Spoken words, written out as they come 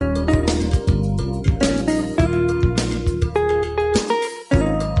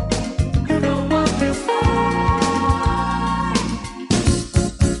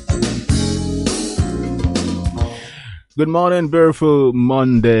Good morning, beautiful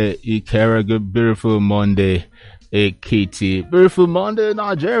Monday, Ikera. Good, beautiful Monday, Ekiti. Beautiful Monday,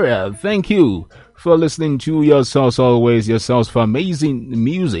 Nigeria. Thank you for listening to your source always, your source for amazing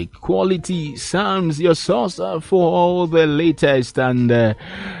music, quality sounds, your source for all the latest and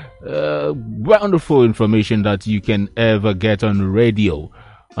wonderful information that you can ever get on radio.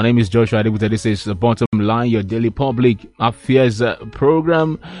 My name is Joshua Adegbite. This is the Bottom Line, your daily public affairs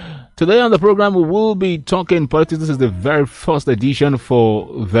program. Today on the program, we will be talking politics. This is the very first edition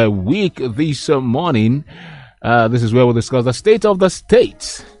for the week this morning. This is where we'll discuss the state of the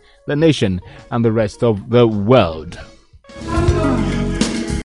state, the nation, and the rest of the world.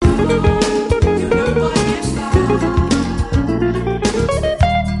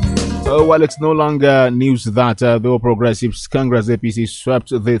 Well, it's no longer news that the All Progressives Congress APC swept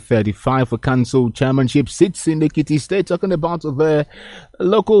the 35 council chairmanship seats in Ekiti State, talking about the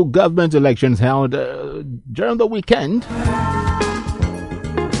local government elections held during the weekend.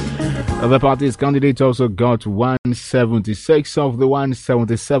 The party's candidate also got 176 of the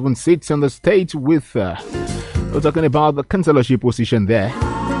 177 seats in the state, with we're talking about the councillorship position there,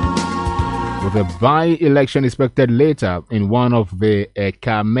 with a by-election expected later in one of the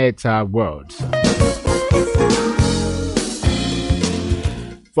Kameta wards.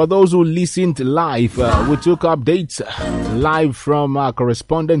 For those who listened live, we took updates live from our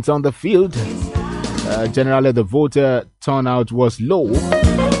correspondents on the field. Generally, the voter turnout was low,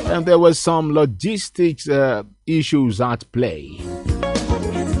 and there were some logistics issues at play.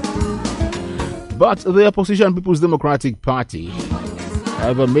 But the opposition People's Democratic Party,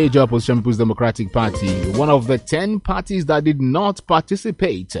 the major opposition People's Democratic Party, one of the 10 parties that did not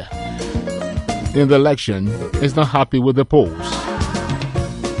participate in the election, is not happy with the polls.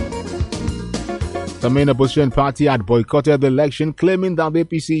 The main opposition party had boycotted the election, claiming that the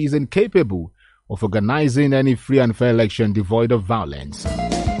APC is incapable of organizing any free and fair election devoid of violence.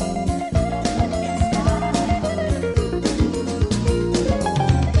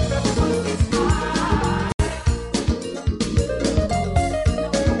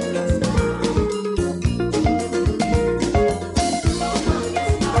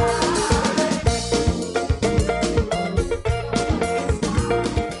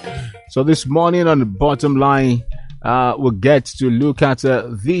 So this morning on the Bottom Line, we'll get to look at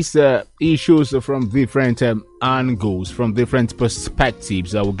these issues from different angles, from different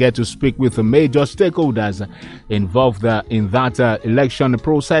perspectives. We'll get to speak with the major stakeholders involved in that election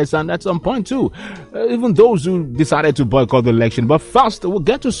process, and at some point too, even those who decided to boycott the election. But first, we'll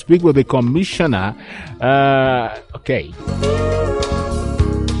get to speak with the commissioner. Okay.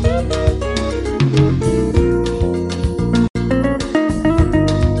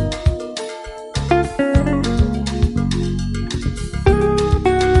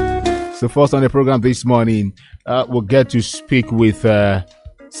 So first on the program this morning, we'll get to speak with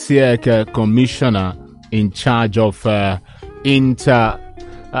SIEC Commissioner in charge of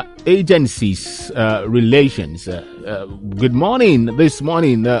inter-agencies relations. Good morning this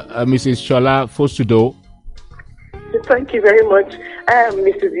morning, Mrs. Joshua Fosudo. Thank you very much. I am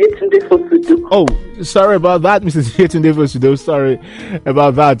Mrs. Yetunde Fosudo. Oh, sorry about that, Mrs. Yetunde Fosudo. Sorry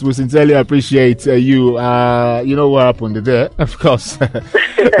about that. We sincerely appreciate you. You know what happened there, of course.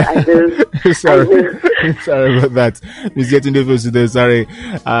 I do. Sorry about that, Mrs. Yetunde Fosudo. Sorry.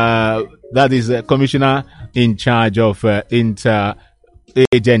 That is Commissioner in charge of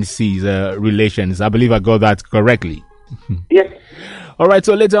inter-agencies relations. I believe I got that correctly. Yes. All right,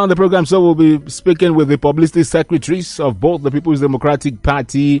 so later on the program, so we'll be speaking with the publicity secretaries of both the People's Democratic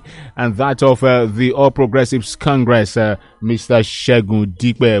Party and that of the All Progressives Congress, Mr. Segun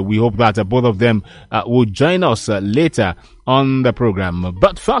Dipe. We hope that both of them will join us later on the program.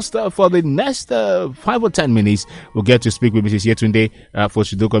 But first, for the next 5 or 10 minutes, we'll get to speak with Mrs. Yetunde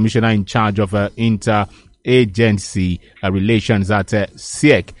Fosudo, Commissioner in charge of inter-agency relations at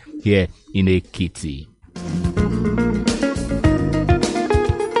SIEC here in Ekiti.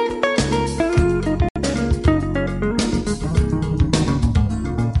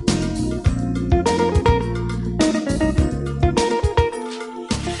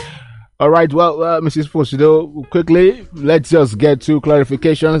 All right, well, Mrs. Fosudo, quickly, let's just get two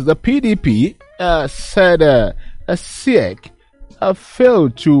clarifications. The PDP said SIEC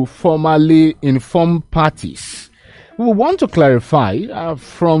failed to formally inform parties. We want to clarify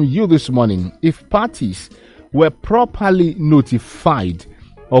from you this morning if parties were properly notified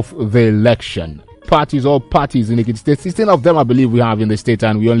of the election. All parties in Ekiti State, 16 of them I believe we have in the state,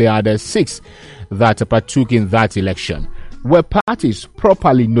 and we only had 6 that partook in that election. Were parties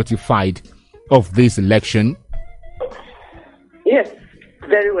properly notified of this election? Yes,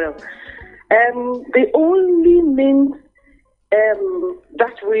 very well. The only means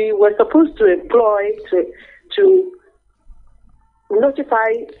that we were supposed to employ to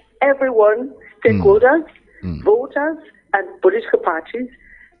notify everyone, stakeholders, voters, and political parties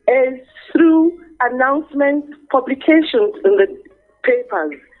is through announcements, publications in the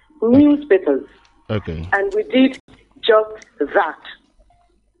papers, newspapers. Okay. And we did just that.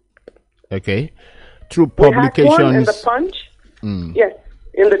 Okay. Through publications. We had one in the Punch. Yes,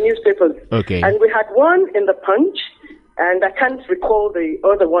 in the newspapers. Okay. And we had one in the Punch, and I can't recall the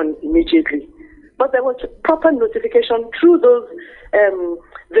other one immediately. But there was proper notification through those,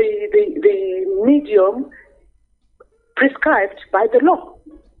 the medium prescribed by the law.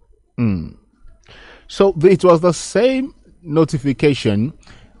 So it was the same notification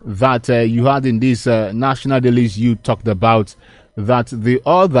that you had in these national dailies you talked about, that the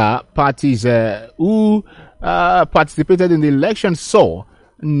other parties who participated in the election saw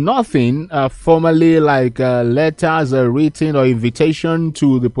nothing formally, like letters written or invitation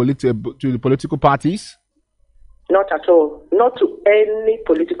to the political parties? Not at all. Not to any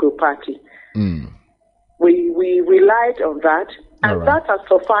political party. We relied on that, and that has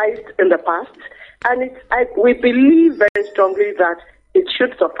sufficed in the past. And we believe very strongly that it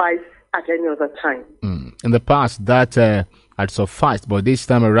should suffice at any other time. In the past, that had sufficed, but this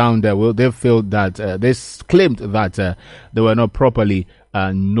time around, they felt that they claimed that they were not properly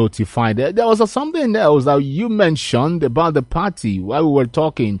notified. There was something else that you mentioned about the party while we were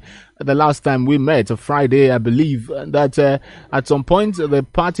talking the last time we met, Friday, I believe, that at some point the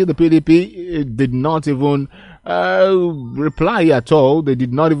party, the PDP, did not even reply at all. They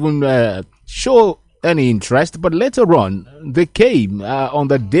did not even show any interest, but later on they came on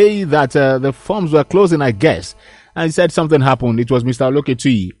the day that the forms were closing, I guess, and said something happened. It was Mr.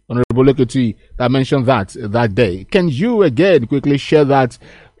 Oloketui, Honorable Oloketui, that mentioned that day. Can you again quickly share that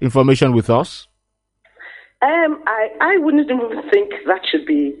information with us? I wouldn't even think that should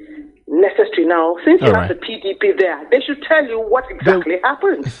be necessary now. Since you have the PDP there, they should tell you what exactly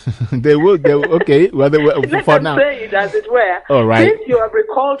happened. They would. Okay. Well, let for them now, say it as it were. All right. Since you have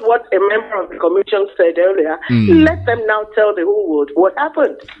recalled what a member of the commission said earlier, let them now tell the whole world what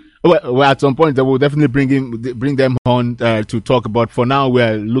happened. Well, at some point, they will definitely bring them on to talk about. For now,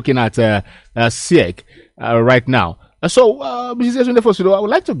 we're looking at SIEC right now. So, Mrs. Yetunde Fosudo, I would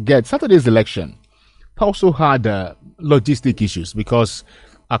like to get Saturday's election also had logistic issues because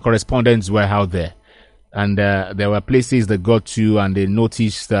our correspondents were out there, and there were places they got to, and they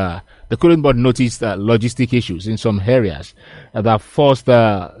noticed they couldn't but notice logistic issues in some areas that forced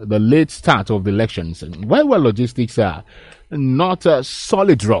the late start of the elections. And why were logistics not a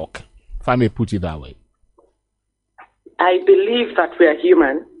solid rock, if I may put it that way? I believe that we are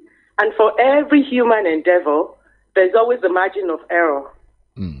human, and for every human endeavor, there's always the margin of error.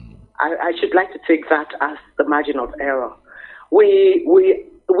 I should like to take that as the margin of error. We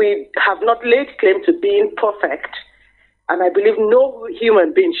have not laid claim to being perfect, and I believe no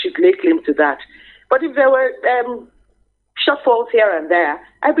human being should lay claim to that. But if there were shortfalls here and there,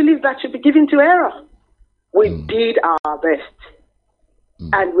 I believe that should be given to error. We did our best,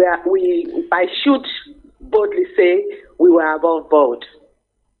 and I should boldly say we were above board.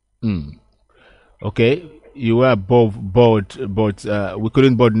 Okay, you were above board, but we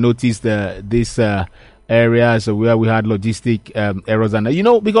couldn't but notice these areas where we had logistic errors, and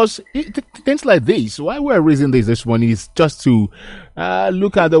because things like this, why we're raising this morning is just to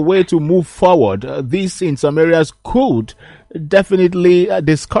look at the way to move forward. This in some areas could definitely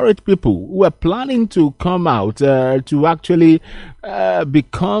discourage people who are planning to come out to actually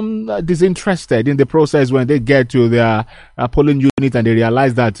become disinterested in the process when they get to their polling unit and they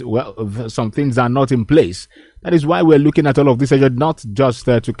realize that some things are not in place. That is why we're looking at all of this, not just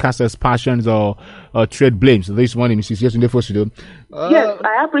to cast aspersions or trade blames. This morning, Mrs. Yetunde Fosudo. Yes,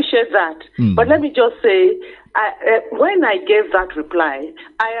 I appreciate that. But let me just say, when I gave that reply,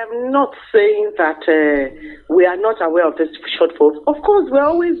 I am not saying that we are not aware of this shortfalls. Of course, we're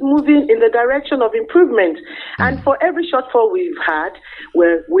always moving in the direction of improvement. And for every shortfall we've had,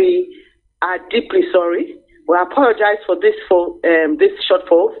 we are deeply sorry. We apologize for this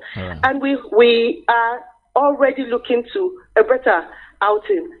shortfalls. And we are already looking to a better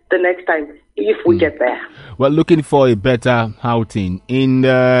outing the next time if we get there. We're looking for a better outing in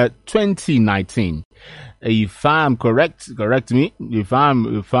 2019. If I'm correct me. If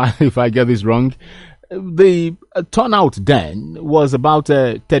I get this wrong, the turnout then was about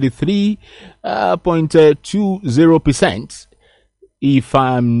 33.20%. If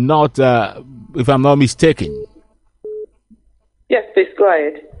I'm not mistaken. Yes, please go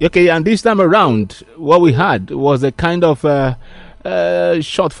ahead. Okay, and this time around, what we had was a kind of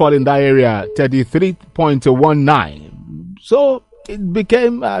shortfall in that area, 33.19. So it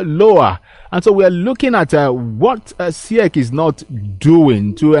became lower. And so we are looking at what SIEC is not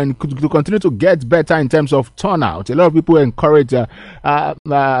doing to continue to get better in terms of turnout. A lot of people notice that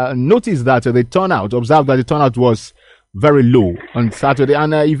the turnout, observed that the turnout was very low on Saturday.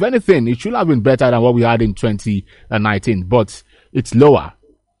 And if anything, it should have been better than what we had in 2019, but it's lower.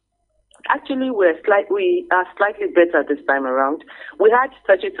 Actually, we are slightly better this time around. We had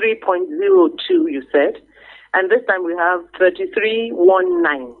 33.02, you said, and this time we have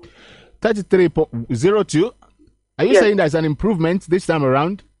 33.19. 33.02? Are you saying there's an improvement this time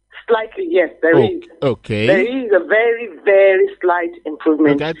around? Slightly, yes, there is. Okay. There is a very, very slight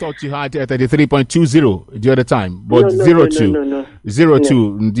improvement. Okay, I thought you had 33.20 the other time, but no, 02. No.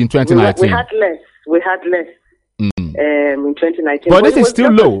 02 in 2019. We had less. In 2019. But this is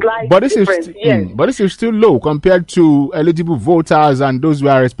still low. But this is still low compared to eligible voters and those who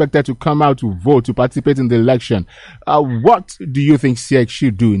are expected to come out to vote to participate in the election. What do you think SIEC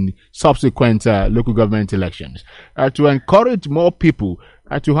should do in subsequent local government elections to encourage more people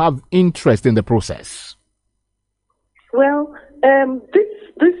to have interest in the process? Well,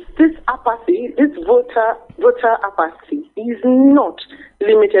 this apathy, this voter apathy is not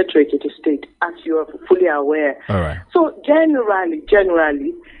limited to Ekiti State, as you are fully aware. All right. So generally,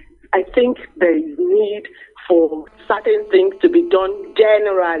 I think there is need for certain things to be done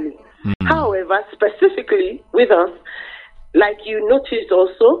generally. Mm-hmm. However, specifically with us, like you noticed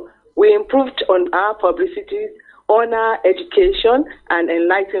also, we improved on our publicity, on our education and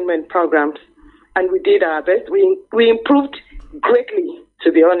enlightenment programs, and we did our best. We improved greatly,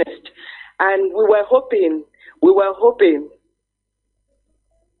 to be honest, and we were hoping.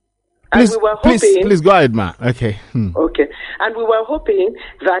 Please go ahead, ma. Okay. Okay. And we were hoping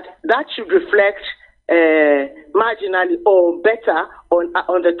that should reflect marginally or better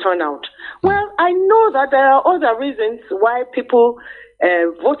on the turnout. Well, I know that there are other reasons why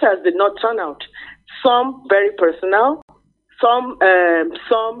voters did not turn out. Some very personal, some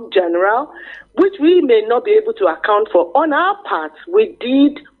general, which we may not be able to account for. On our part, we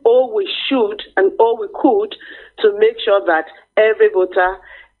did all we should and all we could to make sure that every voter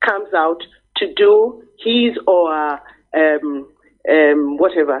comes out to do his or her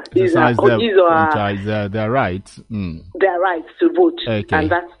whatever their rights. Their rights to vote, okay. And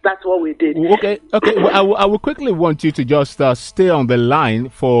that's what we did. Okay. Well, I will quickly want you to just stay on the line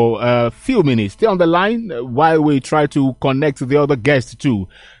for a few minutes. Stay on the line while we try to connect the other guests too,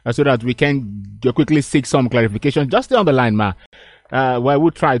 so that we can quickly seek some clarification. Just stay on the line, ma. Where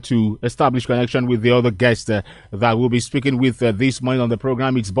we'll try to establish connection with the other guests that we'll be speaking with this morning on the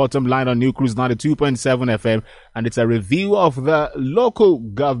program. It's Bottom Line on Newcruse 92.7 FM, and it's a review of the local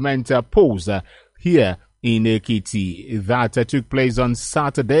government polls here in Ekiti that took place on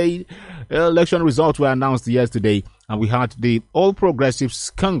Saturday. Election results were announced yesterday, and we had the All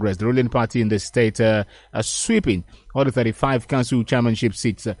Progressives Congress, the ruling party in the state, sweeping all the 35 council chairmanship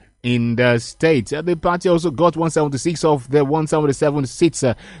seats in the state. The party also got 176 of the 177 seats,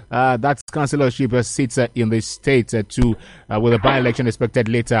 that's councillorship seats in the state, with a by-election expected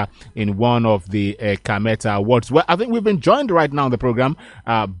later in one of the Kameta wards. Well, I think we've been joined right now on the program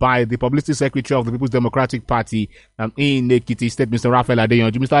by the Publicity Secretary of the People's Democratic Party in Ekiti State, Mr. Raphael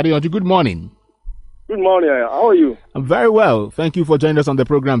Adeyanju. Mr. Adeyanju, good morning. Good morning. How are you? I'm very well. Thank you for joining us on the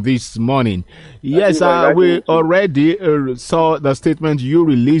program this morning. Yes, we already saw the statement you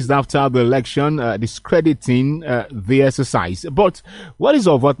released after the election discrediting the exercise. But what is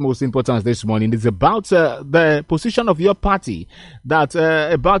of utmost importance this morning is about the position of your party, that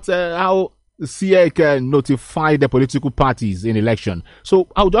about how SIEC notified the political parties in election. So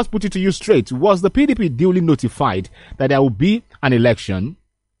I'll just put it to you straight. Was the PDP duly notified that there will be an election?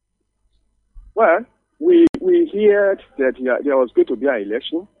 Well, we heard that there was going to be an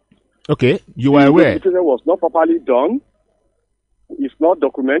election. Okay, you were aware. The election was not properly done. It's not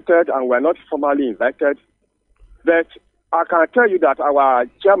documented, and we're not formally invited. But I can tell you that our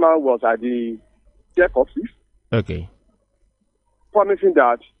chairman was at the SIEC office. Okay. Promising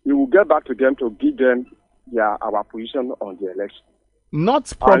that he will get back to them to give them our position on the election.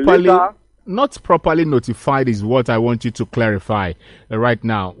 Not properly notified is what I want you to clarify right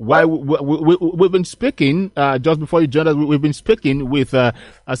now. Why we've been speaking just before you joined us. We've been speaking with a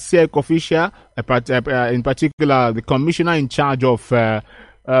SIEC official, in particular the commissioner in charge of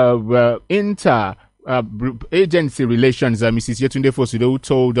inter-agency relations, Mrs. Yetunde Fosudo, who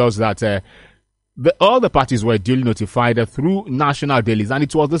told us that all the parties were duly notified through national dailies, and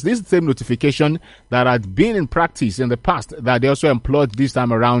it was this same notification that had been in practice in the past that they also employed this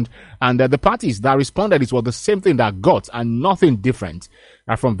time around, and the parties that responded, it was the same thing that got and nothing different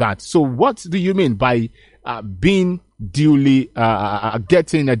from that. So what do you mean by being duly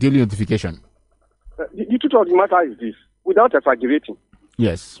getting a duly notification? The truth of the matter is this, without exaggerating.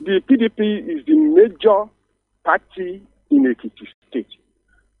 Yes. The PDP is the major party in Ekiti State.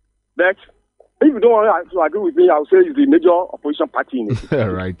 But if you don't want to agree with me, I'll say it's the major opposition party in Ekiti State.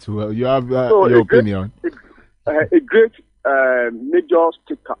 All right. Well, you have your opinion. A great major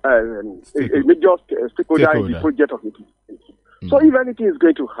stakeholder in the project of Ekiti State. So if anything is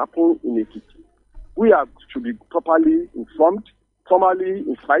going to happen in Ekiti, we should be properly informed, formally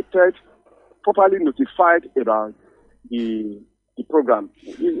invited, properly notified about the program.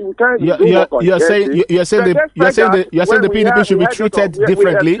 You're saying the PDP should be treated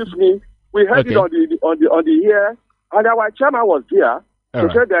differently. We heard it on the air, and our chairman was there to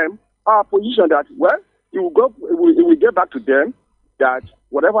tell them our position that it will get back to them that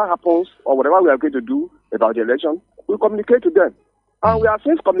whatever happens or whatever we are going to do about the election, we'll communicate to them. And we have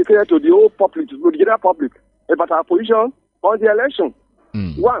since communicated to the whole public, to the general public, about our position on the election.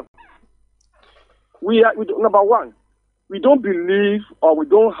 Number one, we don't believe or we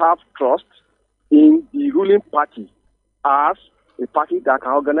don't have trust in the ruling party as a party that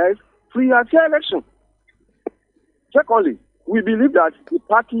can organize free and fair election. Secondly, we believe that the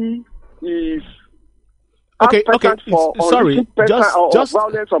party is sorry, just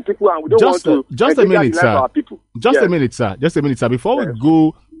violence on people, and we don't want to just a minute, sir. Our people. Just a minute, sir. Before we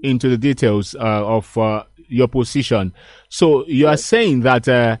go into the details of your position, so you are saying that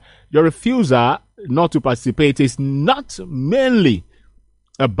your refusal not to participate is not mainly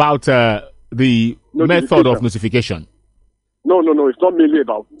about the method of notification. No, it's not mainly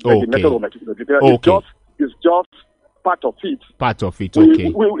about the method of notification. It's just part of it. Okay.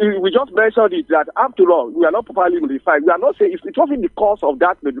 We just mentioned it that after all, we are not properly notified. We are not saying it wasn't because of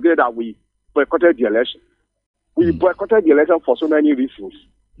that notification that we boycotted the election. We boycotted the election for so many reasons,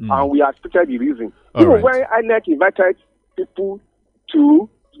 and we have stated the reason. Even when INEC invited people to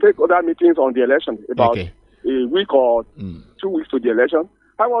take other meetings on the election about a week or 2 weeks to the election,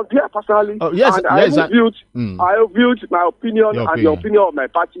 I was there personally, and I reviewed my opinion and the opinion of my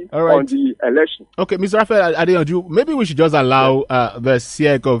party on the election. Okay, Mr. Raphael Adeyanju, maybe we should just allow the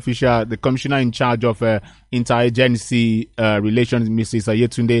SIEC official, the commissioner in charge of interagency relations, Mrs.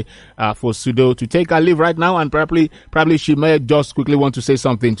 Yetunde Fosudo, to take her leave right now, and probably she may just quickly want to say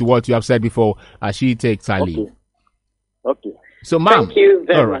something to what you have said before as she takes her leave. Okay. So, ma'am. Thank you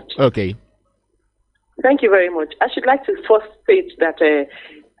very much. Okay. Thank you very much. I should like to first state that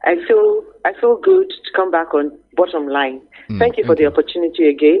I feel good to come back on bottom line. Thank you for the opportunity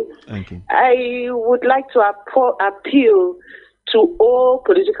again. Thank you. I would like to appeal to all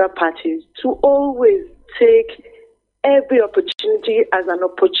political parties to always take every opportunity as an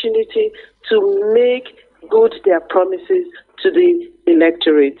opportunity to make good their promises to the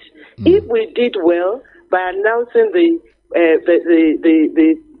electorate. If we did well by announcing the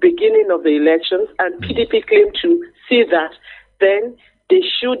beginning of the elections, and PDP claimed to see that, then they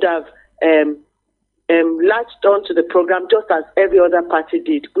should have latched on to the program just as every other party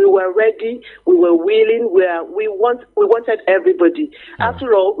did. We were ready, we were willing, we wanted everybody.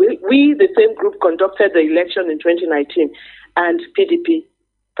 After all, we the same group conducted the election in 2019, and PDP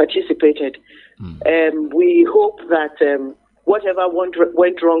participated. We hope that whatever went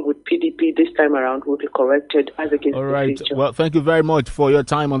wrong with PDP this time around will be corrected as against all right. the future. Well, thank you very much for your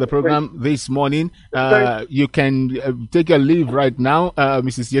time on the program this morning. You can take a leave right now,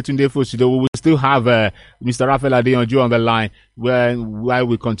 Mrs. Yetunde Fosudo. We will still have Mr. Raphael Adeyanju on the line while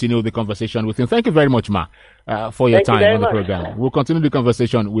we continue the conversation with him. Thank you very much, ma, for your time on the program. We'll continue the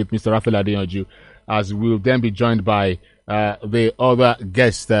conversation with Mr. Raphael Adeyanju, as we'll then be joined by the other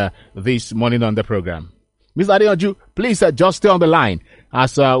guest this morning on the program. Ms. Adeyanju, please just stay on the line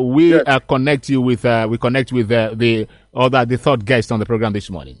as we connect you with the third guest on the program this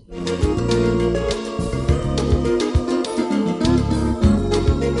morning.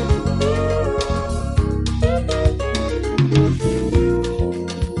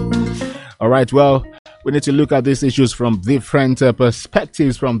 All right. Well, we need to look at these issues from different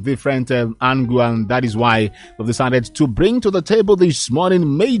perspectives, from different angles, and that is why we've decided to bring to the table this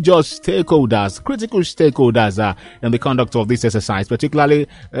morning major stakeholders, critical stakeholders in the conduct of this exercise, particularly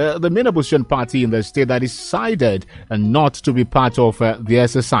the main opposition party in the state that decided not to be part of the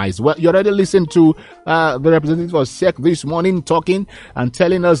exercise. Well, you already listened to the representative of SIEC this morning talking and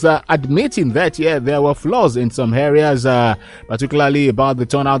telling us, admitting that, there were flaws in some areas, particularly about the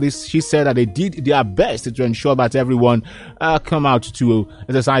turnout. She said that they did their best to ensure that everyone come out to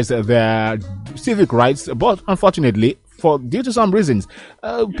exercise their civic rights, but unfortunately, due to some reasons,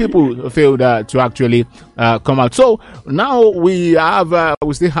 people failed to actually come out. So now we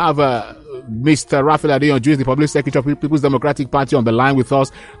still have Mr. Raphael Adeyanju is the Publicity Secretary of People's Democratic Party on the line with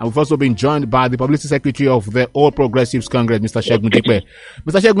us. And we've also been joined by the Publicity Secretary of the All Progressives Congress, Mr. Segun Dipe.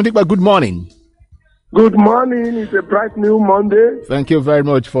 Mr. Segun Dipe, good morning. Good morning. It's a bright new Monday. Thank you very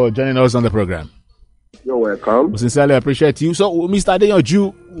much for joining us on the program. You're welcome. We sincerely appreciate you. So, Mr.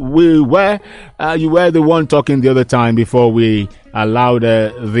 Adeyanju, you were the one talking the other time before we allowed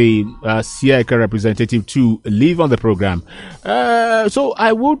the SIEC representative to leave on the program. So,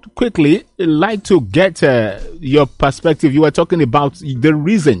 I would quickly like to get your perspective. You were talking about the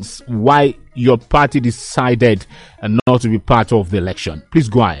reasons why your party decided not to be part of the election. Please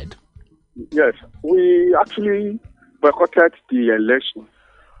go ahead. Yes, we actually boycotted the election.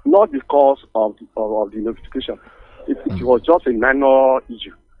 Not because of the notification. It was just a minor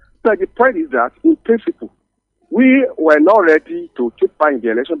issue. But the point is that, in principle, we were not ready to take part in the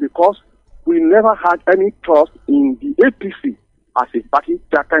election because we never had any trust in the APC as a party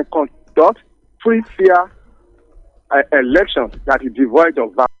that can conduct free, fair elections that is devoid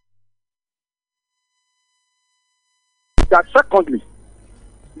of that. That secondly,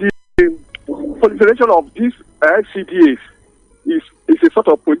 the proliferation of these CDAs is a sort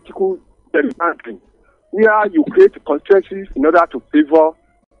of political gerrymandering where you create constituencies in order to favor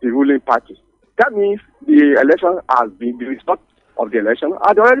the ruling party. That means the election has been, the result of the election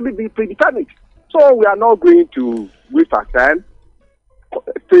had already been predetermined. So we are not going to waste our time,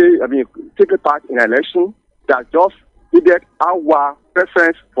 take part in an election that just needed our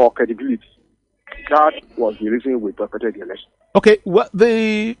preference for credibility. That was the reason we boycotted the election. Okay, well,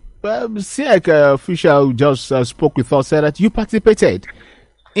 the SIEC official just spoke with us, said that you participated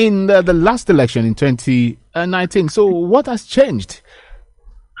in the last election in 2019. So what has changed?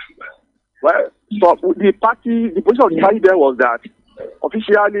 Well, so the position of the party there was that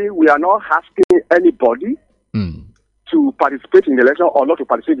officially we are not asking anybody to participate in the election or not to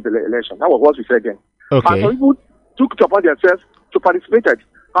participate in the election. That was what we said then. Okay. And some people took it upon themselves to participate,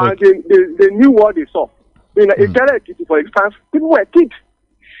 and they knew what they saw. In Ekiti, for instance, people were killed.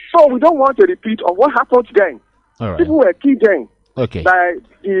 So we don't want a repeat of what happened then. All right. People were killed then by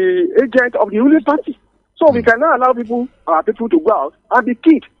the agent of the ruling party. So we cannot allow people to go out and be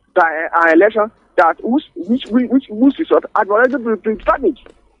killed by an election that which result had already been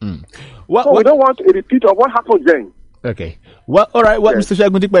damaged. So we don't want a repeat of what happened then. Okay. Well, all right. Well, yes. Mr.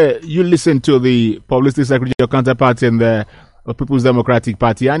 Segun Dipe, you listened to the Publicity Secretary, your counterpart in the People's Democratic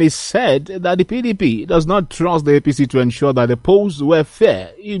Party, and he said that the PDP does not trust the APC to ensure that the polls were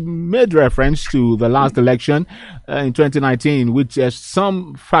fair. He made reference to the last election in 2019, which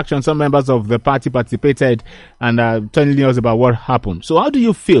some factions, some members of the party participated and telling us about what happened. So how do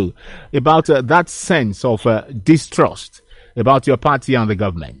you feel about that sense of distrust about your party and the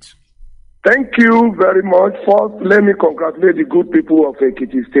government? Thank you very much. First, let me congratulate the good people of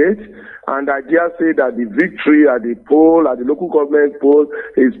Ekiti State. And I dare say that the victory at the poll, at the local government poll,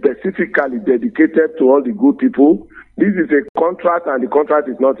 is specifically dedicated to all the good people. This is a contract, and the contract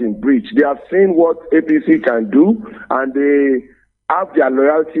is not in breach. They have seen what APC can do, and they have their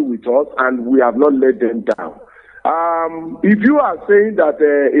loyalty with us, and we have not let them down. If you are saying that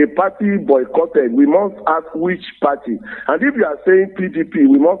a party boycotted, we must ask which party. And if you are saying PDP,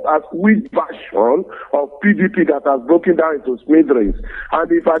 we must ask which version of PDP that has broken down into smithereens. And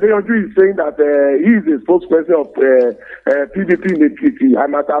if Adeyanju is saying that he is a spokesperson of PDP in Ekiti, I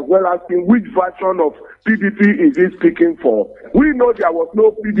must as well ask him which version of PDP is he speaking for. We know there was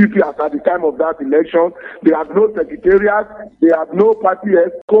no PDP at the time of that election. They have no secretariat. They have no party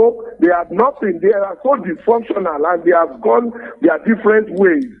ESCO. They have nothing. They are so dysfunctional and they have gone their different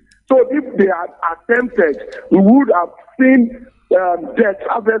ways. So if they had attempted, we would have seen death,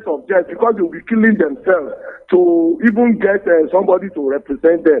 harvest of death, because they will be killing themselves to even get somebody to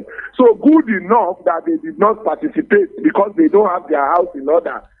represent them. So good enough that they did not participate because they don't have their house in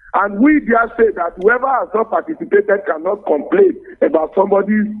order. And we dare say that whoever has not participated cannot complain about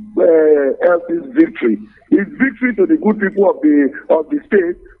somebody else's victory. It's victory to the good people of the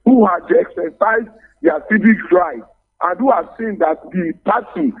state who have exercised their civic rights and who have seen that the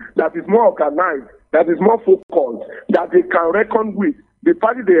party that is more organized, that is more focused, that they can reckon with, the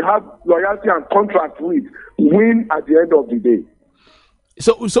party they have loyalty and contract with, win at the end of the day.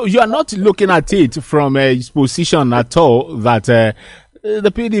 So you are not looking at it from a position at all that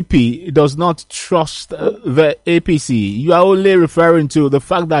the PDP does not trust the APC. You are only referring to the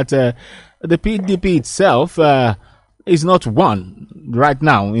fact that the PDP itself is not one right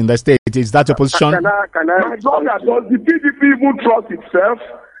now in the state. Is that your position? Does the PDP even trust itself?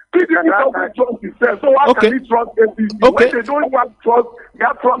 PDP doesn't trust itself, so how can it trust APC? When they don't have trust, they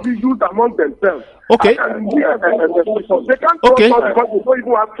have trust issues among themselves. Okay. They can't trust us because they don't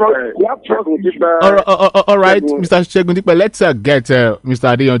even have trust. They have trust with all right, Mr. Segun Dipe, let's get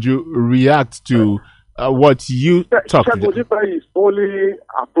Mr. Adeyanju react to what you talked about. Segun Dipe is only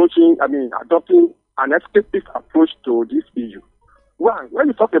adopting an escapist approach to this issue. One, when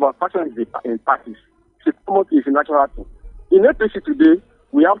you talk about factions in parties, it's a natural thing. In APC today,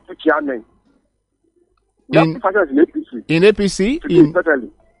 we have two chairmen. In APC?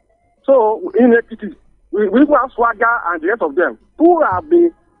 Certainly. So, in APC, we have Swagger and the rest of them who have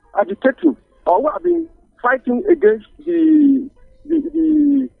been agitating or who have been fighting against the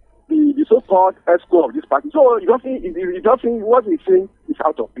so-called ESCO of this party. So, you don't think what he's saying is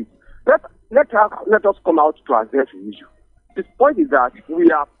out of it. Let us come out to address the issue. The point is that we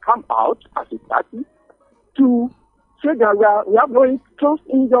have come out as a party to say that we have no interest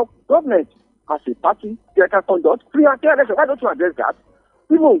in your government. As a party, they can conduct free and fair elections. Why don't you address that?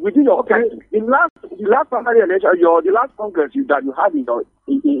 Even within your party, the last primary election, the last congress that you had in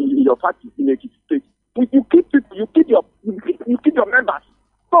your party in Ekiti State, you keep people, you keep your members.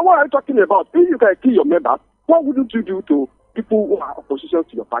 So what are you talking about? If you can kill your members, what wouldn't you do to people who are opposition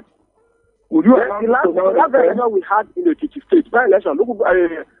to your party? Would you the last election we had in the Ekiti State, by election,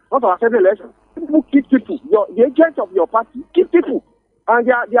 not our second election, people keep people. The agents of your party keep people, and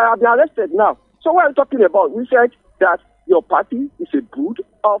they are arrested now. So what are you talking about? We said that your party is a brood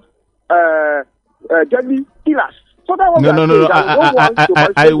of deadly killers. So that was no.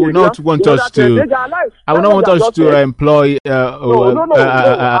 I will not want us to. I will not want us to employ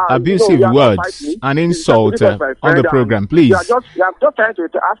abusive words and insult on the program, please. You are just trying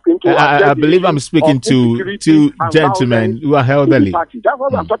to ask him to. I believe I'm speaking to two gentlemen who are elderly. That's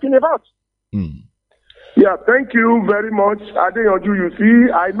what I'm talking about. Yeah, thank you very much, Adeyanju. You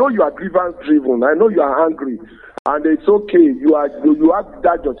see, I know you are grievance driven. I know you are angry, and it's okay. You have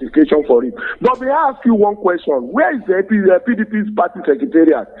that justification for it. But may I ask you one question? Where is the PDP's party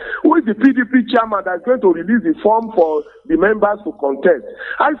secretariat? Who is the PDP chairman that's going to release the form for the members to contest?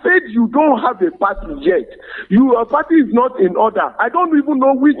 I said you don't have a party yet. Your party is not in order. I don't even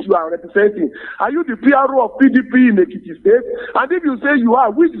know which you are representing. Are you the PRO of PDP in Ekiti State? And if you say you are,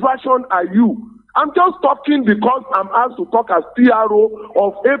 which version are you? I'm just talking because I'm asked to talk as PRO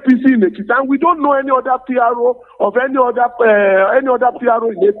of APC in Ekiti, and we don't know any other PRO of any other PRO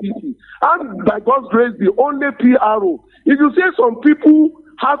in APC. And by God's grace, the only PRO. If you say some people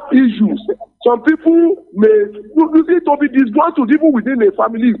have issues, some people may, you see, to be disgruntled even within a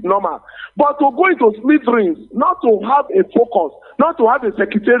family is normal. But to go into smithereens, not to have a focus, not to have a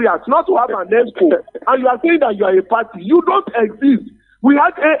secretariat, not to have an ESCO, and you are saying that you are a party, you don't exist. We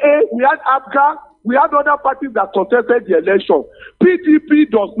had AA, we had APGA, we had other parties that contested the election. PDP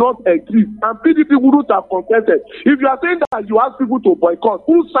does not exist, and PDP wouldn't have contested. If you are saying that you ask people to boycott,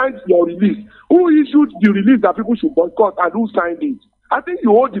 who signed your release? Who issued the release that people should boycott, and who signed it? I think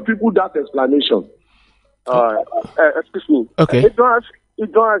you owe the people that explanation. Excuse me. Okay. Ignorance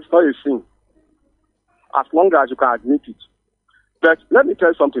is not a sin, as long as you can admit it. But let me tell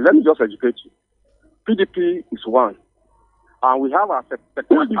you something. Let me just educate you. PDP is one. And we have our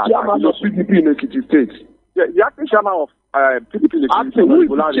who is the chairman of PDP in Ekiti State? Yeah, the acting chairman of PDP in Ekiti State. Who is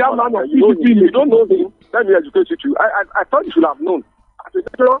the chairman of PDP? You don't know him. Let me educate you too. I thought you should have known. As a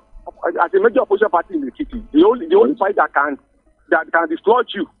major opposition party in Ekiti, the only party that can destroy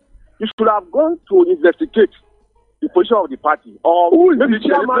you, you should have gone to investigate the position of the party. Or who is the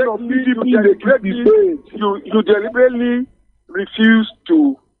chairman of PDP in Ekiti State? You deliberately refuse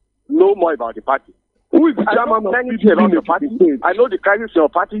to know more about the party. Who is the chairman of PDP in your party? I know the crisis in your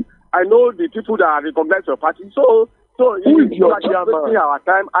party. I know the people that are recognized your party. So who is your chairman? Wasting our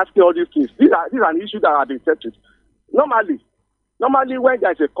time asking all these things. These are an issue that have been settled. Normally when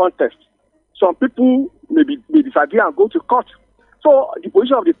there is a contest, some people may disagree and go to court. So the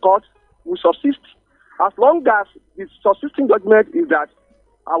position of the court will subsist as long as the subsisting judgment is that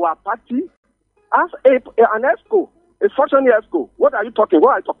our party has an ESCO. It's functioning ESCO. What are you talking?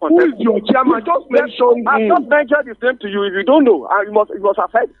 What are you talking? Who is your chairman? Just mention him. I just mentioned the same to you. If you don't know, and you must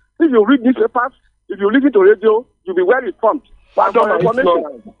have heard. If you read newspapers, if you listen to radio, you'll be well informed.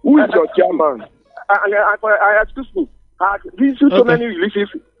 Who is your chairman? Excuse me. These so many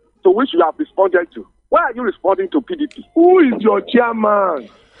releases to which you have responded to. Why are you responding to PDP? Who is your chairman?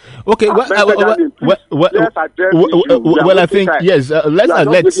 Okay, I think yes.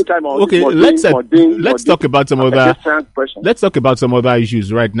 Let's talk about some other. Let's talk about some other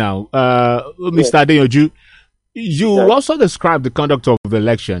issues right now. Mr. Adeyanju, you also described the conduct of the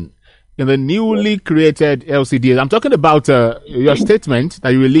election in the newly created LCDs. I'm talking about your statement that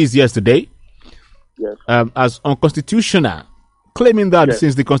you released yesterday as unconstitutional, claiming that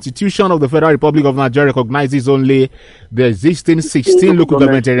since the Constitution of the Federal Republic of Nigeria recognizes only the existing 16 local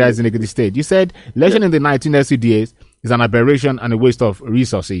government areas in Ekiti State, you said election in the 19 LCDs is an aberration and a waste of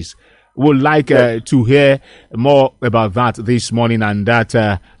resources. Would like to hear more about that this morning and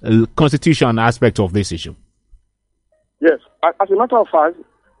that constitution aspect of this issue. Yes, as a matter of fact,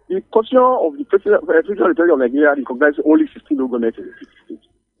 the Constitution of the Federal Republic of Nigeria recognizes only 16 local government areas in the state.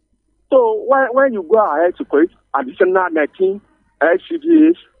 So when you go ahead to create additional 19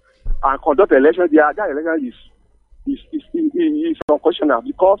 LCDs and conduct elections, that election is unquestionable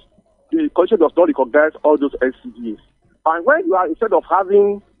because the Constitution does not recognize all those LCDs. And when you are, instead of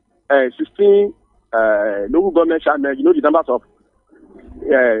having 16 local government chairmen, you know the numbers of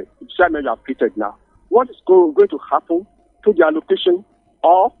chairmen you have created now. What is going to happen to the allocation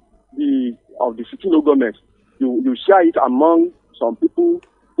of the 16 local governments? You share it among some people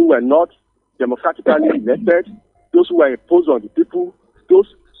who were not democratically elected, those who were imposed on the people, those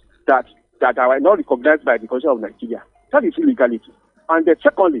that were not recognized by the Constitution of Nigeria. That is illegality. And then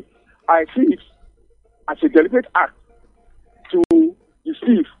secondly, I see it as a deliberate act to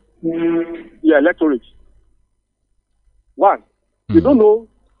deceive the electorate. One, they don't know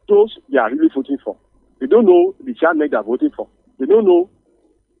those they are really voting for. They don't know the chairman they are voting for. They don't know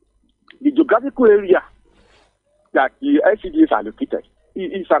the geographical area that the LCDs are located.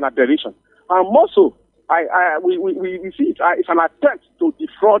 It's an aberration. And more so, we see it's an attempt to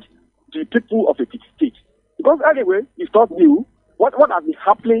defraud the people of Ekiti State. Because anyway, it's not new. What has been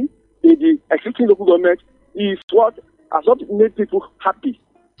happening in the existing local government is what has not made people happy.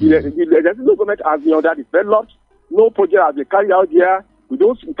 The local government has been underdeveloped. No project has been carried out there. We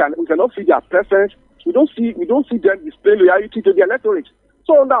cannot see their presence. We don't see them display loyalty to the electorate.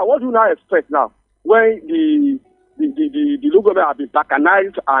 So now, what do you now expect now when the local government have been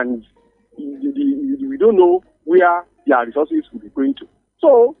balkanized and we don't know where their resources will be going to?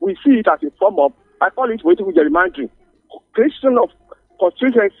 So we see it as a form of, I call it political gerrymandering, creation of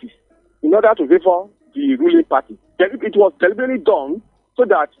constituencies in order to favor the ruling party. It was deliberately done so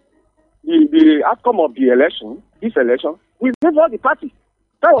that the outcome of this election, will favor the party.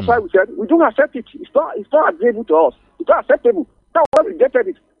 That was why we said we don't accept it. It's not agreeable to us. It's not acceptable. That was why we rejected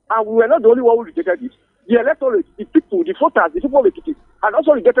it. And we were not the only one who rejected it. The electorate, the people, the voters, the people of Ekiti had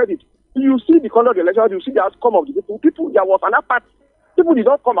also rejected it. You see the conduct of the election, you see the outcome of the people. There was an apathy. People did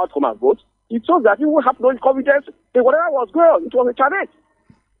not come out and vote. It shows that people have no confidence in whatever was going on. It was a challenge.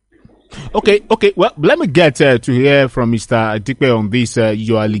 Okay. Well, let me get to hear from Mr. Dipe on this,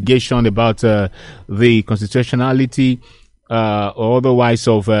 your allegation about the constitutionality or otherwise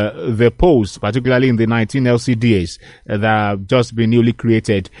of the polls, particularly in the 19 LCDs that have just been newly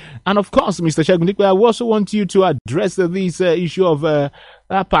created. And of course, Mr. Segun Dipe, I also want you to address this issue of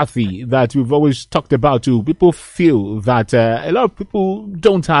apathy that we've always talked about too. People feel that a lot of people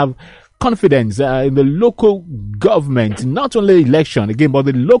don't have confidence in the local government, not only election again, but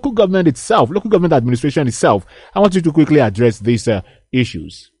the local government itself, local government administration itself. I want you to quickly address these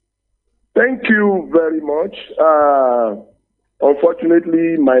issues. Thank you very much.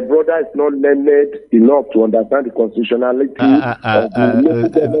 Unfortunately, my brother is not learned enough to understand the constitutionality.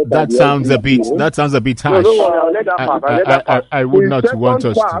 That sounds a bit harsh. I would not want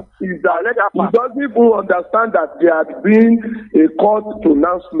us to. He doesn't even understand that there has been a court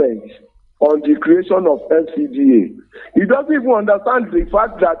pronouncement on the creation of LCDA. He doesn't even understand the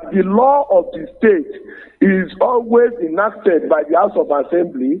fact that the law of the state is always enacted by the House of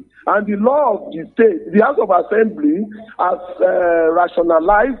Assembly, and the law of the state, the House of Assembly has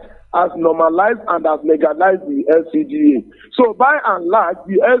rationalized, has normalized, and has legalized the LCDA. So by and large,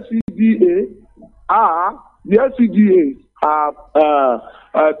 the LCDAs are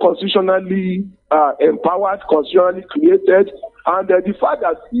constitutionally empowered, constitutionally created, and the fact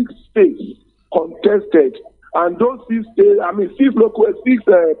that 6 states contested, and those 6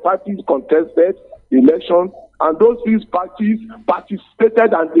 parties contested elections, and those 6 parties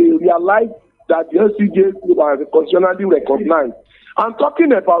participated, and they realized that the LCDAs were constitutionally recognized. I'm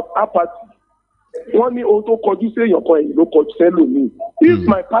talking about apathy. If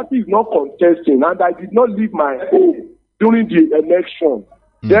my party is not contesting and I did not leave my home during the election,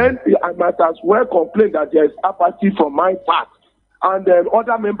 then I might as well complain that there is apathy from my part. And then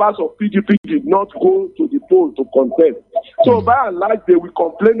other members of PDP did not go to the poll to contest. So by and large, they will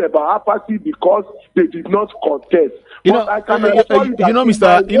complain about apathy because they did not contest. Mr. Dipe. I want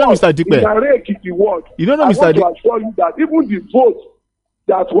to assure you that even the votes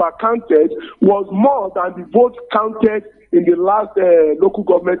that were counted was more than the votes counted in the last local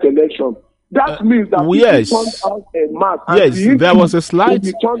government election. That means that yes, turned out a mass. Yes, there was a slight.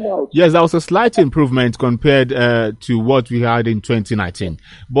 Yes, there was a slight improvement compared to what we had in 2019.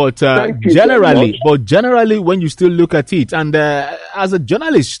 But generally, when you still look at it, and as a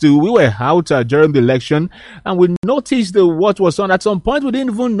journalist too, we were out during the election, and we noticed what was on. At some point, we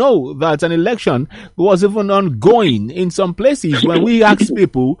didn't even know that an election was even ongoing in some places. When we asked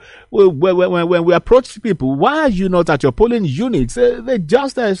people, when we approached people, why are you not at your polling units? They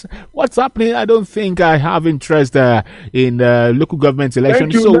just what's happening? I don't think I have interest in local government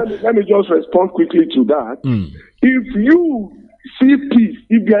elections. Thank you. So, let me just respond quickly to that. If you see peace,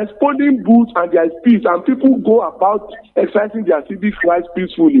 if there's polling booths and there's peace and people go about exercising their civic rights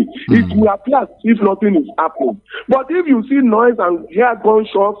peacefully, it will appear as if nothing is happening. But if you see noise and hear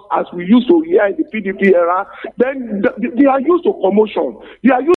gunshots, as we used to hear in the PDP era, then they are used to commotion.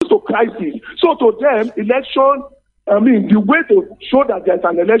 They are used to crisis. So to them, the way to show that there's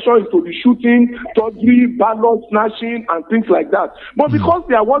an election is to be shooting, dodgy, ballot snatching, and things like that. But because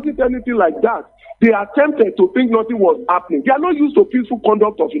there wasn't anything like that, they attempted to think nothing was happening. They are not used to peaceful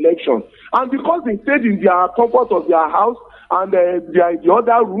conduct of election. And because they stayed in their comfort of their house and they are in the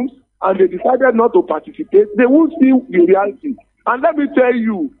other rooms, and they decided not to participate, they won't see the reality. And let me tell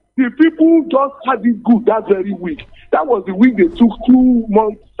you, the people just had it good that very week. That was the week they took 2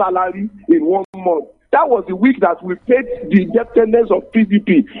 months' salary in 1 month. That was the week that we paid the indebtedness of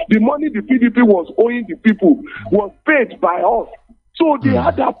PDP. The money the PDP was owing the people was paid by us. So they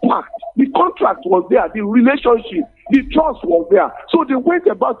had that pact. The contract was there. The relationship, the trust was there. So they went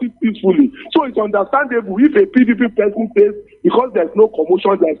about it peacefully. So it's understandable if a PDP person says, because there's no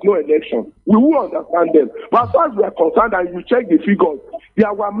commotion, there's no election. We will understand them. But as far as we are concerned, and you check the figures,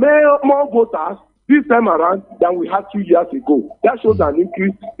 there were more voters this time around than we had 2 years ago. That shows an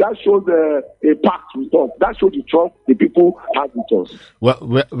increase. That shows a pact with us. That shows the trust the people had with us. Well,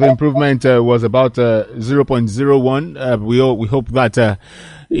 the improvement was about 0.01. We hope that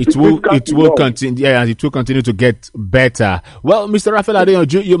it will continue. Yeah, it will continue to get better. Well, Mr. Raphael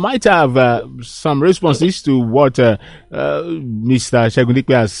Adeyanju, you might have some responses to what Mr. Segun Dipe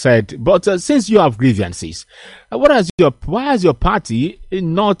has said. But since you have grievances, why has your party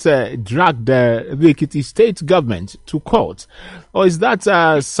not dragged the Ekiti State government to court? Or is that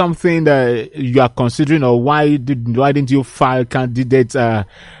something that you are considering, or why didn't you file candidates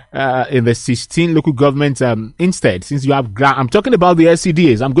in the 16 local governments instead? Since you have I'm talking about the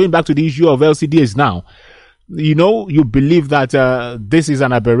LCDAs. I'm going back to the issue of LCDAs now. You believe that this is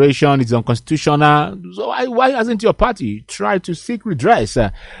an aberration, it's unconstitutional. So why hasn't your party tried to seek redress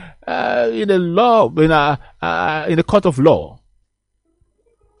in the court of law?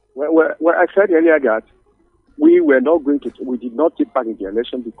 Well, I said earlier that we did not take part in the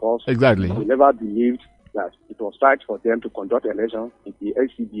election because exactly we never believed that it was right for them to conduct elections in the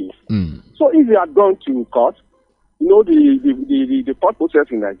LCDA. So if they had gone to court, the court process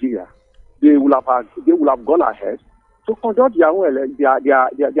in Nigeria, they will have gone ahead to conduct their own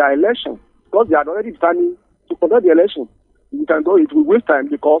their election, because they had already determined to conduct the election. You can go; it will waste time,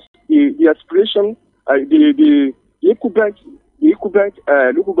 because the expiration, the incumbent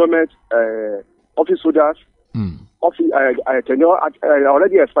local government office holders tenure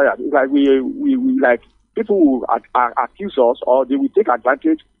already expired. It's like we like people will accuse us, or they will take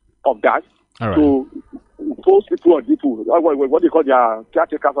advantage of that to impose people on people. What they call their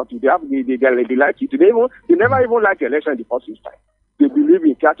caretakers of it. They like it. They never even like the election in the first time. They believe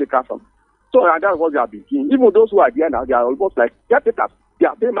in caretakers. So and that's what they have been doing. Even those who are there now, they are almost like caretakers. They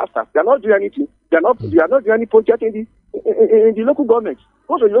are paymasters. They are not doing anything. They are not doing any project in the local government.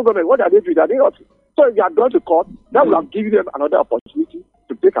 Go to the local government. What are they doing? They are not. So if they are gone to court, that will have given them another opportunity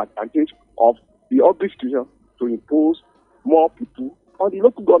to take advantage of the obvious situation to impose more people on the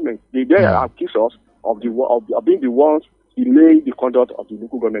local government. They accuse us of being the ones delaying the conduct of the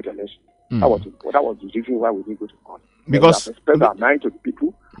local government election. That was the reason why we didn't go to court. Because we have expressed our mind to the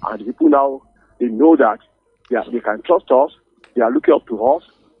people, and the people now, they know that they can trust us. They are looking up to us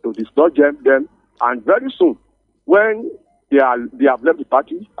to dislodge them, and very soon, when they have left the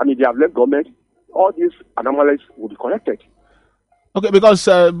party, they have left government, all these anomalies will be corrected. Okay, because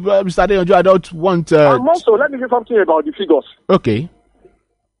Mr. Adeyanju, I don't want. And also, let me say something about the figures. Okay.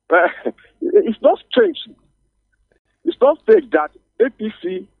 It's not strange. It's not strange that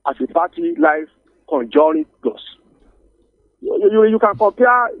APC as a party lies conjuring figures. You can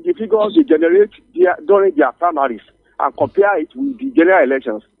compare the figures they generate during their primaries and compare it with the general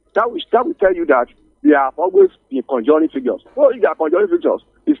elections. That will tell you that they have always been conjuring figures. So if they are conjuring figures,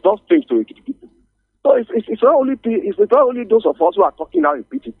 it's not strange to Ekiti people. So it's not only those of us who are talking now in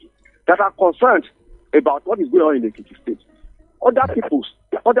PDP that are concerned about what is going on in the Ekiti State. Other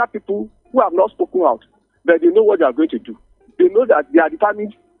people who have not spoken out, but they know what they are going to do. They know that they are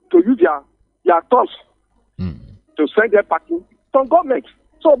determined to use their thoughts to send their packing from government.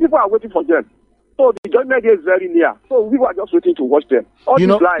 So people are waiting for them. So the judgment is very near. So people are just waiting to watch them. All these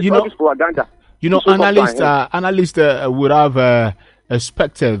lies, all this propaganda. Analysts would have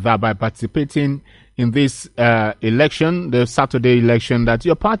expected that by participating in this election, the Saturday election, that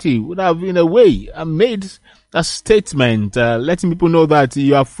your party would have, in a way, made a statement letting people know that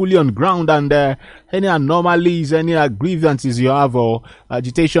you are fully on ground, and any anomalies, any grievances you have or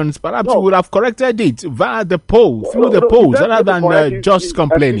agitations, perhaps you would have corrected it via the poll, through the polls, rather than just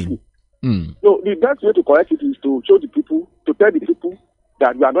complaining. No, the best way to correct it is to show the people, to tell the people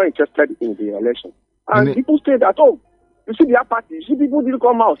that we are not interested in the election. And people say that, you see their party, you see people didn't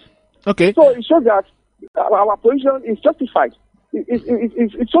come out. Okay. So it shows that our position is justified.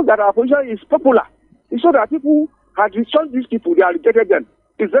 It shows that our position is popular. It shows that people have discharged these people, they have rejected them.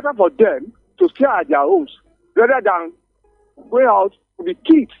 It's better for them to stay at their homes rather than going out to be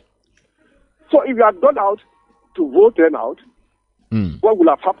kicked. So if you have gone out to vote them out, what will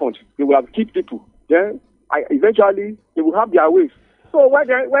have happened? They will have kicked people. Then eventually they will have their ways. So why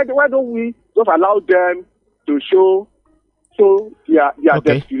don't we just allow them to show their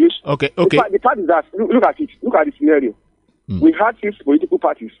desperation? Okay. The fact is that, look at it. Look at the scenario. We had 6 political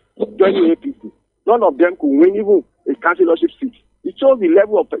parties joining APC. None of them could win even a councillorship seat. It shows the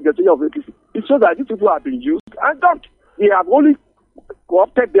level of penetration of APC. It shows that these people have been used and dumped. They have only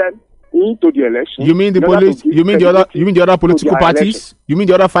co-opted them into the election. You mean the police? You mean the other political parties? Election. You mean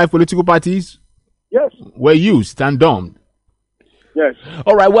the other 5 political parties? Yes. Were used and dumped. Yes.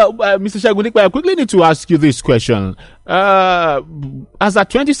 All right. Well, Mr. Segun Dipe, I quickly need to ask you this question. As at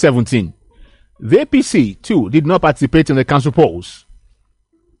 2017, the APC too did not participate in the council polls.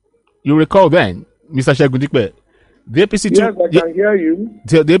 You recall then, Mr. Segun Dipe, the APC yes, I can hear you.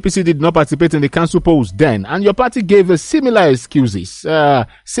 The APC did not participate in the council polls then, and your party gave similar excuses,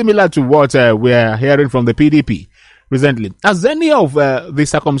 similar to what we are hearing from the PDP recently. Has any of the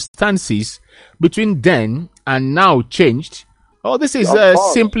circumstances between then and now changed? Or this is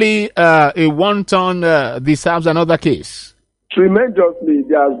simply a one-turn, this has another case? Tremendously,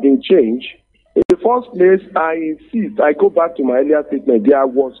 there has been change. In the first place, I insist, I go back to my earlier statement, there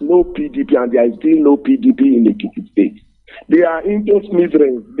was no PDP and there is still no PDP in the Ekiti State. They are into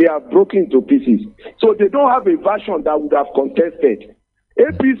smithereens. They are broken to pieces. So they don't have a version that would have contested.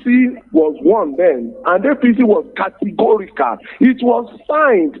 APC was one then, and APC was categorical. It was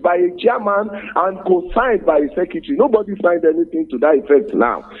signed by a chairman and co-signed by a secretary. Nobody signed anything to that effect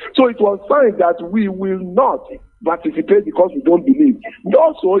now. So it was signed that we will not participate because we don't believe.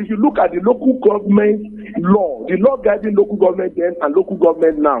 Also, if you look at the local government law, the law guiding local government then and local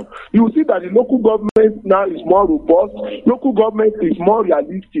government now, you will see that the local government now is more robust, local government is more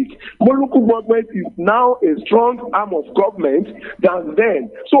realistic. More local government is now a strong arm of government than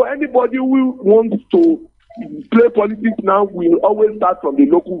then. So anybody who wants to play politics now will always start from the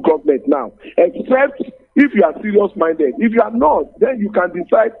local government now, except if you are serious-minded. If you are not, then you can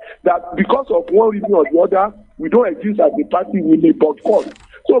decide that because of one reason or the other, we don't exist as a party, we may boycott.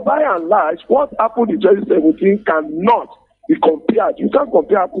 So by and large, what happened in 2017 cannot be compared. You can't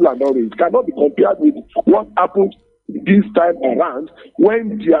compare apple and orange. It cannot be compared with what happened this time around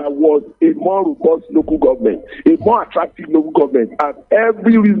when there was a more robust local government, a more attractive local government, and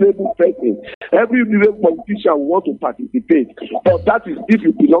every reasonable person, every reasonable politician will want to participate. But that is if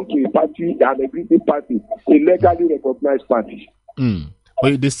you belong to a party, an existing party, a legally recognized party.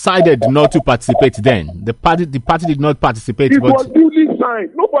 But you decided not to participate then. The party did not participate. It was duly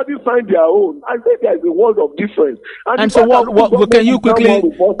signed. Nobody signed their own. I think there is a world of difference. And so what can you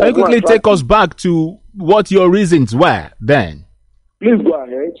quickly take us back to what your reasons were then? Please go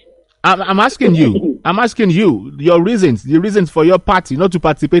ahead. I'm asking you your reasons, the reasons for your party not to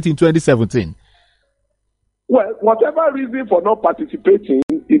participate in 2017. Well, whatever reason for not participating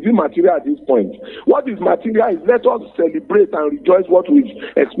is immaterial at this point. What is material is let us celebrate and rejoice what we've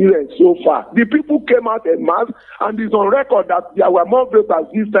experienced so far. The people came out en masse, and it's on record that there were more voters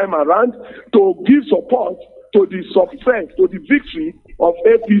this time around to give support to the success, to the victory of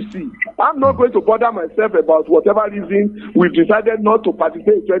APC. I'm not going to bother myself about whatever reason we've decided not to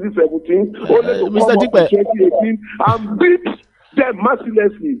participate in 2017, only to come up in 2018 and beat them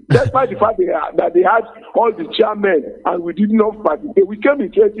mercilessly, despite the fact that they had all the chairmen and we did not participate. We came in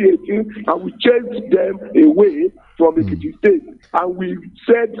 2018 and we chased them away from Ekiti State and we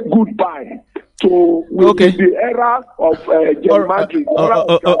said goodbye So with the era of gerrymandering,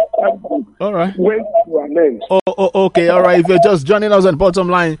 all right, went to an end. Okay, all right. If you're just joining us on Bottom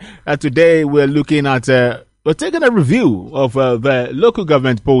Line, today we're looking at we're taking a review of the local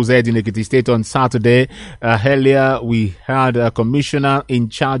government polls held in Ekiti State on Saturday. Earlier, we had a commissioner in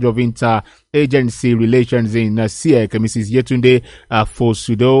charge of inter-agency relations in SIEC, Mrs. Yetunde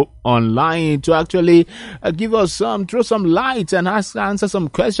Fosudo, online to actually give us throw some light and answer some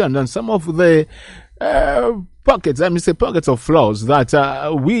questions on some of the pockets of flaws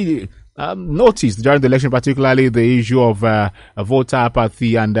that we noticed during the election, particularly the issue of voter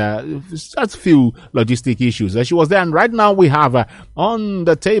apathy and just few logistic issues. She was there, and right now we have on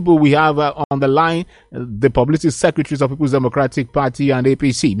the table, we have on the line the Publicity Secretaries of People's Democratic Party and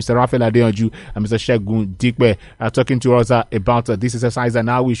APC, Mr. Raphael Adeyanju and Mr. Segun Dipe, talking to us about this exercise and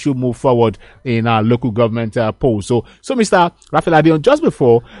how we should move forward in our local government polls. So Mr. Raphael Adeyanju, just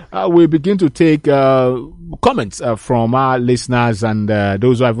before we begin to take comments from our listeners and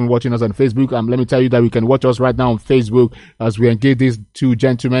those who have been watching us on Facebook, let me tell you that we can watch us right now on Facebook as we engage these two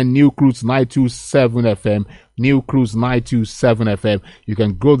gentlemen. Newcruse 927 FM, Newcruse 927 FM. You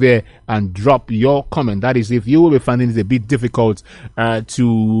can go there and drop your comment. That is, if you will be finding it a bit difficult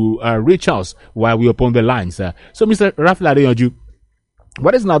to reach us while we open the lines. So, Mr. Raphael Adeyanju,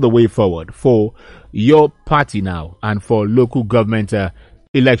 what is now the way forward for your party now and for local government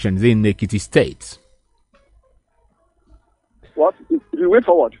elections in Ekiti State? What is the way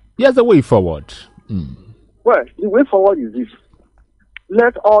forward? Yes, the way forward. Well, the way forward is this.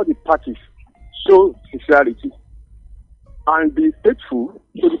 Let all the parties show sincerity and be faithful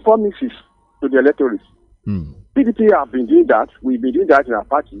to the promises to the electorate. PDP have been doing that. We've been doing that in our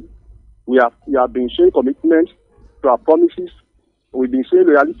party. We have been showing commitment to our promises. We've been showing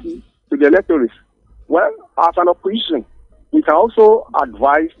loyalty to the electorate. Well, as an opposition, we can also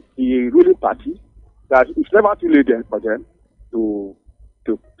advise the ruling party that it's never too late for them to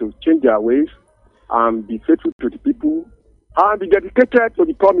change their ways and be faithful to the people and be dedicated to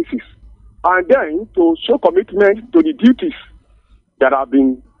the promises, and then to show commitment to the duties that have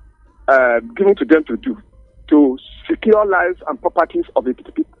been given to them to do, to secure lives and properties of the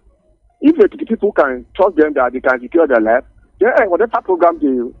people. If the people can trust them that they can secure their life, then whatever program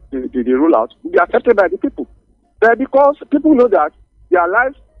they roll out will be accepted by the people. But because people know that their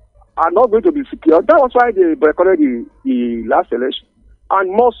lives are not going to be secure, that was why they boycotted the last election. And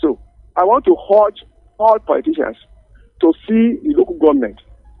more so, I want to urge all politicians to see the local government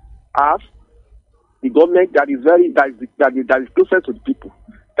as the government that is closer to the people,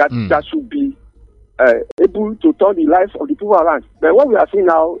 that should be able to turn the lives of the people around. But what we are seeing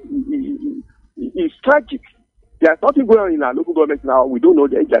now is tragic. There's nothing going on in our local government now. We don't know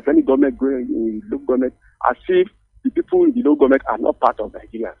if there's any government going in local government, as if the people in the local government are not part of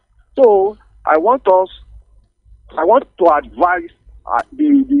Nigeria. So I want to advise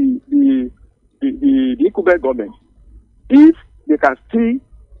the incumbent government, if they can still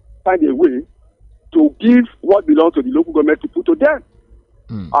find a way to give what belongs to the local government people to them.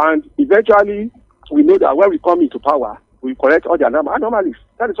 And eventually, we know that when we come into power, we correct all the anomalies.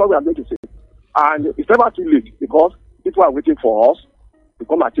 That is what we are going to say. And it's never too late, because people are waiting for us to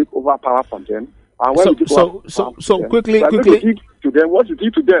come and take over power from them. And when quickly, to them, what you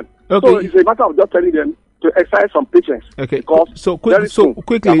give to them. Okay. So it's a matter of just telling them to exercise some patience. Okay.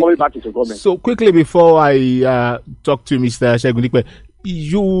 Quickly before I talk to Mr. Segun Dipe,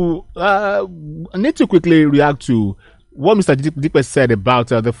 you need to quickly react to what Mr. Dipe said about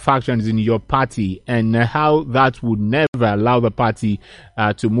the factions in your party and how that would never allow the party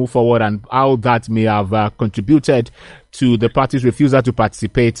to move forward, and how that may have contributed to the party's refusal to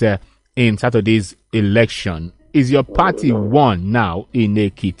participate in Saturday's election. Is your party won now in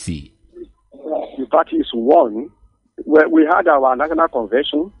Ekiti? The party is won. We had our national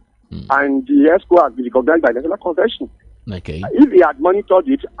convention, and the ESCO has been recognized by the national convention. Okay. If he had monitored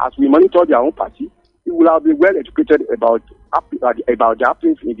it as we monitored their own party, he would have been well educated about the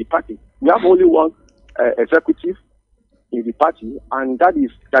happenings in the party. We have only one executive in the party, and that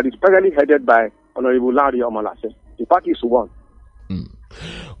is presently headed by Honorable Larry Omalase. The party is won.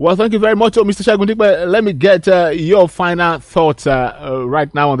 Well, thank you very much, Mr. Segun Dipe. Let me get your final thoughts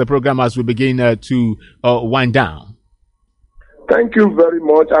right now on the program as we begin to wind down. Thank you very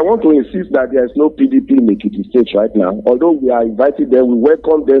much. I want to insist that there is no PDP in Ekiti State right now. Although we are invited them, we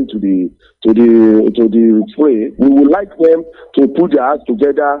welcome them to the fray. We would like them to put their hearts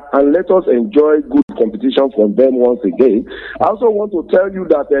together and let us enjoy good competition from them once again. I also want to tell you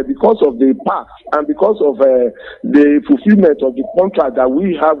that because of the past and because of the fulfillment of the contract that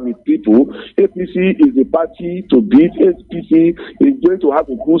we have with people, APC is the party to beat. APC is going to have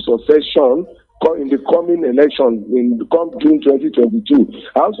a good succession in the coming election come June 2022.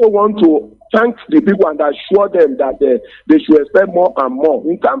 I also want to thank the people and assure them that they should expect more and more.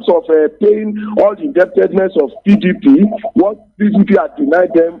 In terms of paying all the indebtedness of PDP, what PDP has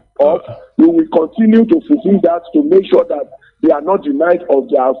denied them of, we will continue to fulfill that to make sure that they are not denied of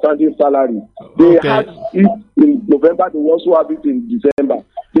their outstanding salary. They had it in November, they also have it in December.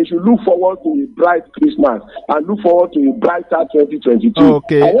 They should look forward to a bright Christmas and look forward to a brighter 2022.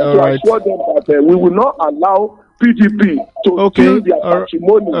 Okay, I want to assure them that we will not allow PDP to steal their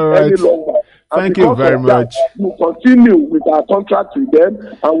patrimony any longer. Thank you very much. We'll continue with our contract with them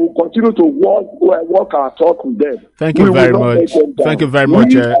and we'll continue to work our talk with them. Thank you very much. Thank you very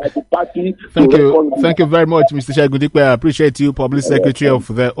much. Thank you very much, Mr. Segun Dipe. I appreciate you, Public Secretary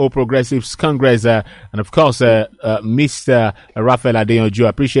of the All Progressives Congress, and of course, Mr. Raphael Adeyanju. I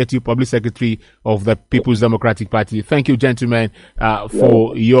appreciate you, Public Secretary of the People's Democratic Party. Thank you, gentlemen,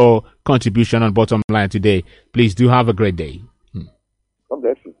 for your contribution on Bottom Line today. Please do have a great day. God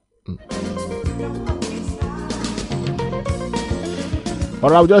bless you. All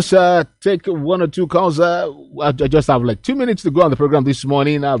right, I'll just take one or two calls. I just have like 2 minutes to go on the program this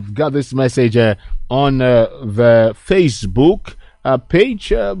morning. I've got this message on the Facebook page.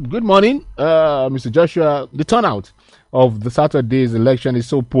 Good morning, Mr. Joshua. The turnout of the Saturday's election is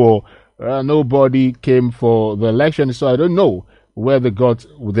so poor. Nobody came for the election, so I don't know where they got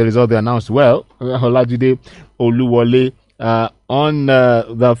the result they announced. Well, Olajide Oluwole on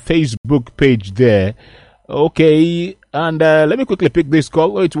the Facebook page there. Okay, and let me quickly pick this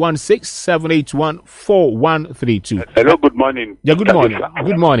call. 0816-781-4132. Hello, good morning. Yeah, good morning.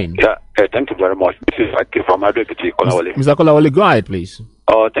 Good morning. Yeah, thank you very much. This is Aki from Ekiti, Kolawole. Mr. Kolawole, go ahead, please.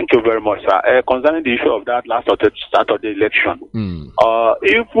 Thank you very much, sir. Concerning the issue of that last Saturday election,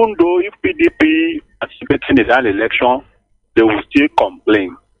 even though if PDP participating in that election, they will still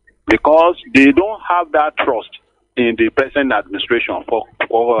complain because they don't have that trust in the present administration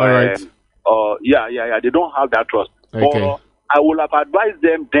they don't have that trust. Okay. But I will have advised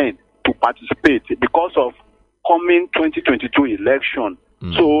them then to participate because of coming 2022 election.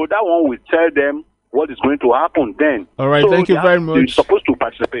 So that one will tell them what is going to happen then. All right, so thank you very much. You're supposed to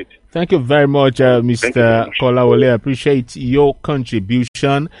participate. Thank you very much, Mr. Kolawole. I appreciate your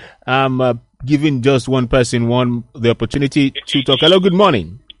contribution. I'm giving just one person the opportunity to talk. Hello, good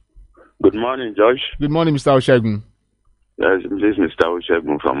morning. Good morning, Josh. Good morning, Mr. Oshegun. Yes, this is Mr.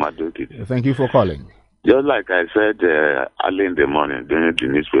 Oshegun from Adokiti. Thank you for calling. Just like I said early in the morning during the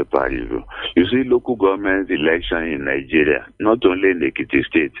newspaper review, you see local government election in Nigeria, not only in Ekiti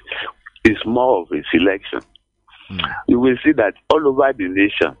State, it's more of a selection. You will see that all over the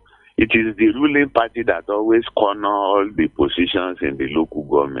nation, it is the ruling party that always corner all the positions in the local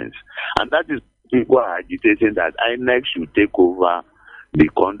governments. And that is people are agitating that INEC should take over the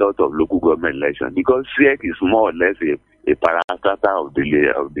conduct of local government elections because SIEC is more or less a parastatal of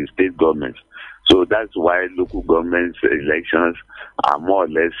the state governments. So that's why local government elections are more or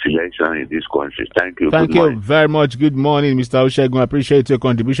less selection in this country. Thank you. Thank you very much. Good morning, Mr. Oshegun. I appreciate your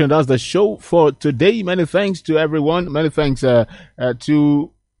contribution. That's the show for today. Many thanks to everyone. Many thanks to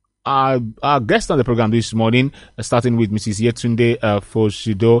our guest on the program this morning, starting with Mrs. Yetunde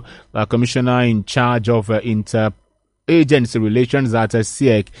Fosudo, Commissioner in charge of Agency Relations at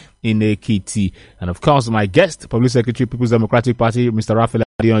SIEC in Ekiti. And of course, my guest, Public Secretary, People's Democratic Party, Mr. Raphael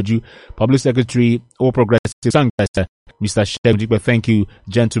Adeyanju, Public Secretary, All Progressives Congress, Mr. Segun Dipe. Thank you,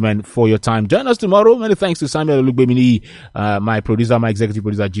 gentlemen, for your time. Join us tomorrow. Many thanks to Samuel Olugbemini, my producer, my executive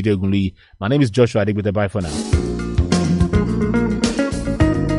producer, Jide Ogunli. My name is Joshua Adegbite. Bye for now.